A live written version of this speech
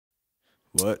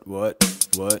What?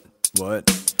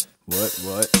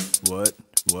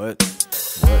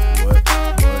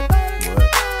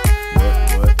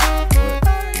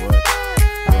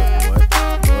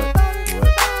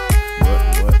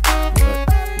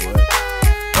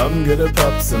 I'm gonna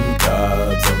pop some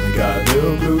carbs, only got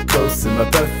little glucose in my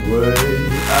pathway.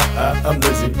 I'm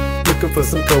lazy, looking for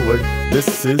some cold weight.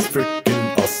 This is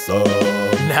freaking awesome.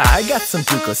 Nah, I got some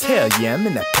glucose, hell yeah, I'm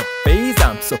in that pep phase.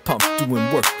 I'm so pumped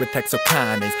doing work with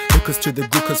hexokinase. Glucose to the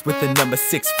glucose with the number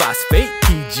 6 phosphate.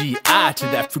 TGI to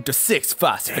that fructose 6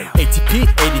 phosphate. ATP,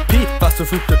 ADP,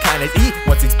 phosphofructokinase E.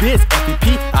 1,6 biz,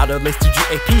 FEP, autolace to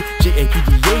GAP,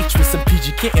 GAPDH with some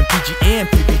PGK and PGN,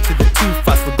 PP to the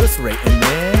 2-phosphoglycerate, and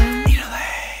then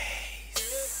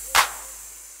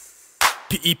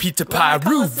PEP to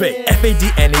pyruvate. FAD,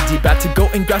 NAD, about to go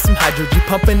and grab some hydrogen,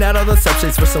 pumping out all the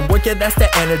substrates for some work, yeah, that's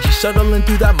the energy. Shuttling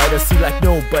through that mitoc like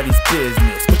nobody's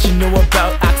business. What you know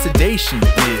about oxidation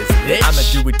business? I'ma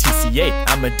do with TCA,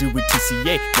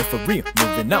 no for real,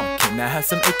 moving on. Can I have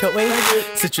some ACOA?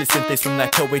 Citrate synthase from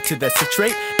that CoA to that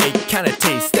citrate.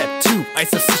 Hexokinase, step 2,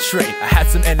 isocitrate. I had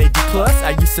some NAD+,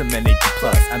 I used some NAD+.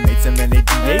 I made some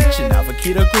NADH and alpha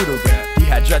ketoglutarate.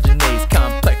 Dehydrogenase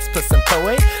complex plus some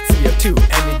CoA. CO2,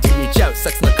 NADH out,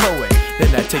 sucks my CoA.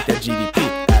 Then I take that GDP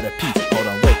out of piece. Hold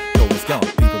on, wait, CoA's gone.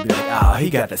 People be like, ah, he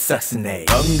got a succinase.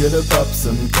 I'm gonna pop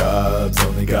some carbs,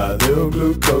 only got little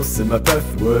glucose in my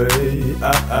pathway.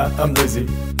 I'm lazy,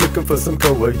 looking for some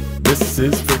cold weight. This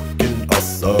is freaking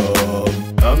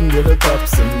awesome. I'm gonna pop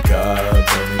some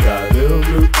carbs, only got little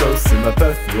glucose in my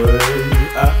pathway.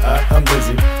 I'm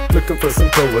lazy, looking for some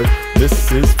cold weight.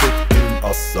 This is freaking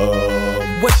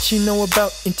awesome. What you know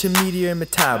about intermediate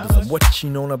metabolism? What you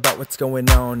know about what's going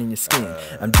on in your skin?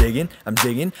 I'm digging, I'm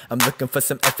looking for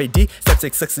some FAD, step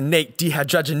 6 succinate,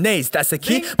 dehydrogenase, that's the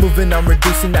key. Moving on,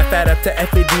 reducing that fat up to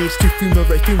FADH2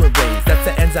 fumarate. That's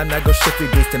the enzyme that goes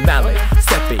shiftly-based to malate.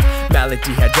 Step 8, malate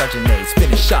dehydrogenase,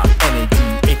 finish off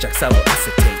NADH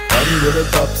oxaloacetate. I'm gonna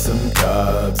pop some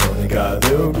carbs, only got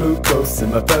little glucose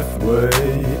in my pathway.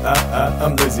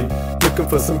 I'm lazy, looking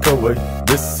for some cold weight.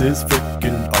 This is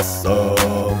freaking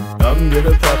awesome. I'm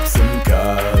gonna pop some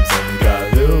carbs, only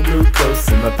got little glucose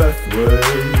in my pathway.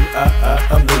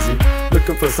 I'm lazy,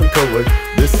 looking for some cold weight.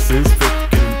 This is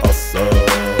freaking awesome.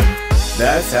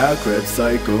 That's how Kreb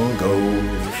cycle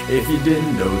goes. If you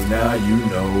didn't know, now you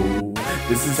know.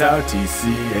 This is how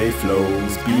TCA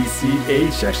flows.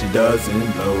 BCH actually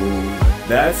doesn't blow.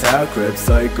 That's how Kreb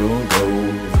cycle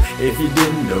goes. If you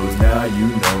didn't know, now you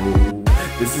know.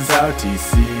 This is how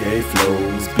TCA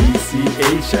flows.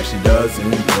 BCH actually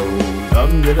doesn't blow.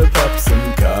 I'm gonna pop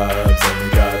some carbs, only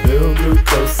got little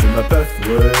glucose in my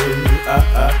pathway.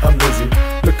 I'm lazy,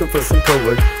 looking for some cold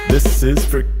weight. This is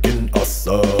freaking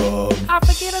awesome. I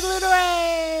forget a little